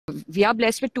we are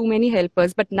blessed with too many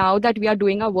helpers, but now that we are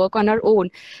doing our work on our own,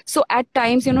 so at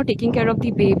times, taking care of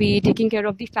the baby, taking care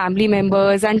of the family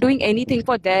members, and doing anything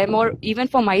for them or even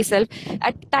for myself,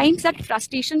 at times that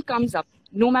frustration comes up.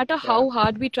 No matter how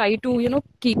hard we try to,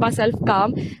 keep ourselves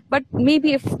calm, but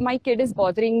maybe if my kid is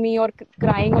bothering me or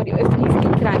crying, or if he's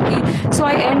being cranky, so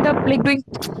I end up like doing,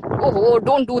 oh,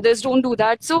 don't do this, don't do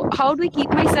that. So how do I keep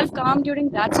myself calm during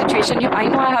that situation? I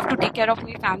know I have to take care of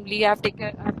my family, I have to take care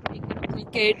of my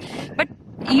kid, but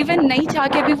even नहीं चाह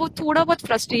के भी वो थोड़ा बहुत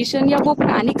frustration या वो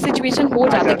panic situation हो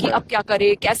जाता है कि अब क्या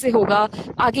करे, कैसे होगा,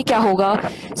 आगे क्या होगा.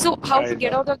 So how to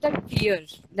get out of that fear,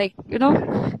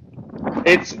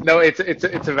 It's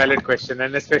a valid question,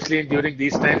 and especially during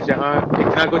these times जहाँ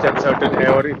इतना कुछ uncertain है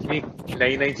और इतनी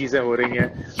नई चीजें हो रही हैं,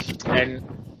 and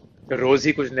रोज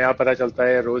ही कुछ नया पता चलता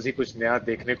है, रोज ही कुछ नया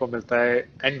देखने को मिलता है,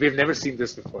 and we've never seen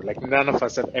this before. Like none of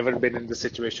us have ever been in this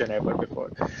situation ever before.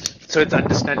 So it's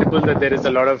understandable that there is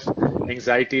a lot of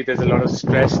anxiety, there's a lot of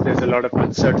stress, there's a lot of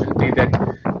uncertainty that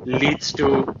leads to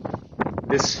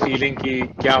this feeling कि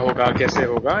क्या होगा, कैसे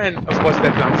होगा, and of course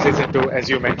that translates into, as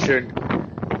you mentioned,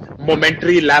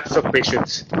 momentary lapse of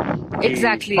patience.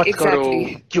 Exactly.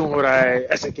 क्यों हो रहा है,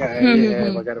 ऐसे क्या है, ये है,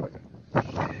 वगैरह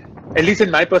वगैरह. At least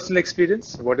in my personal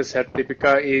experience, what has helped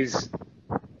Deepika is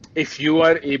if you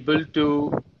are able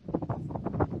to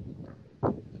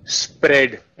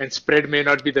spread, and spread may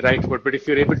not be the right word, but if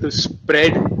you're able to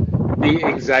spread the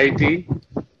anxiety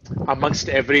amongst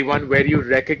everyone, where you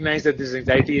recognize that this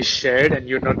anxiety is shared and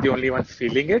you're not the only one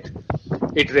feeling it,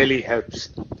 it really helps.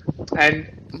 And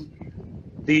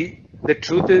the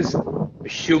truth is,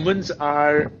 humans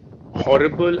are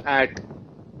horrible at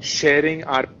sharing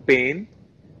our pain,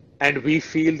 and we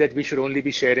feel that we should only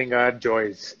be sharing our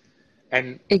joys.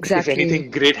 And if anything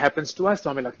great happens to us, तो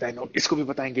हमें लगता है no, इसको भी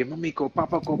बताएंगे, mummy को,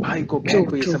 पापा को, भाई को, बहन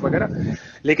को, ये सब वगैरह.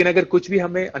 लेकिन अगर कुछ भी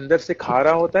हमें अंदर से खा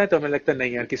रहा होता है तो हमें लगता है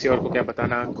नहीं यार, किसी और को क्या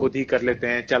बताना, खुद ही कर लेते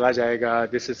हैं, चला जाएगा.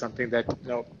 This is something that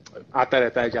आता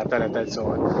रहता है, जाता रहता है, so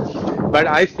on. But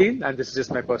I feel, and this is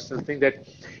just my personal thing, that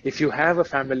if you have a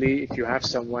family, if you have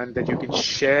someone that you can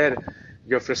share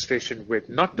your frustration with,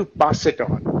 not to pass it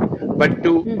on, but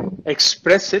to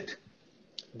express it,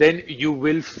 then you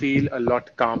will feel a lot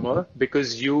calmer,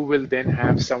 because you will then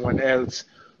have someone else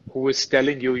who is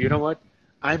telling you, you know what,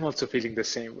 I'm also feeling the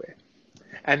same way.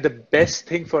 And the best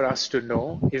thing for us to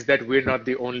know is that we're not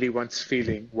the only ones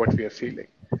feeling what we are feeling.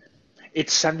 It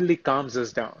suddenly calms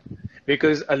us down,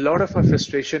 because a lot of our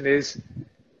frustration is,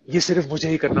 ये सिर्फ मुझे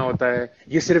ही करना होता है,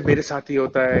 ये सिर्फ मेरे साथ ही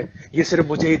होता है, ये सिर्फ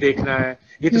मुझे ही देखना है,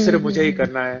 ये तो सिर्फ मुझे ही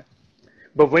करना है.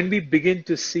 But when we begin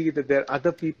to see that there are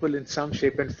other people in some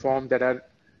shape and form that are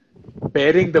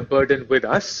bearing the burden with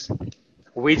us,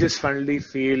 we just finally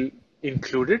feel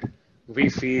included, we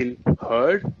feel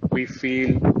heard, we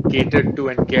feel catered to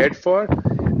and cared for,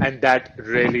 and that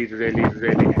really, really,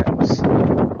 really helps.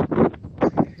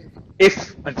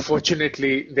 If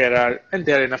unfortunately there are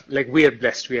enough, like we are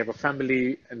blessed, we have a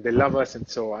family and they love us and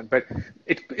so on, but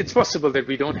it's possible that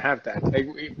we don't have that. Like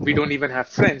we don't even have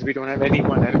friends, we don't have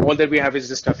anyone, and all that we have is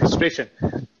just our frustration.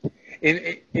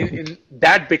 In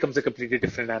that becomes a completely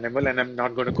different animal, and I'm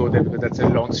not going to go there because that's a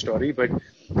long story. But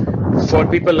for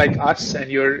people like us,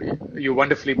 and you're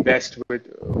wonderfully blessed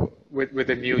with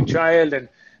a new child, and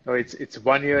it's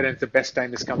 1 year and the best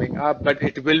time is coming up, but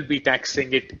it will be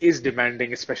taxing, it is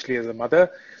demanding, especially as a mother.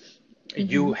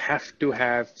 You have to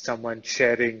have someone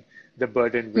sharing the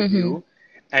burden with you,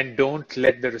 and don't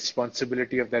let the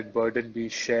responsibility of that burden be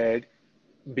shared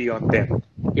be on them.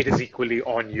 It is equally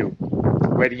on you,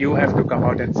 where you have to come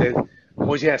out and say,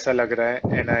 मुझे ऐसा लग रहा है,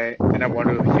 and I want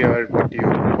to hear what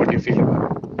you feel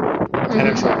about it. And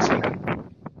I'm sure this will help.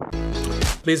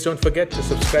 Please don't forget to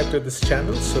subscribe to this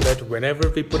channel so that whenever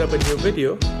we put up a new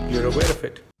video, you're aware of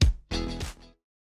it.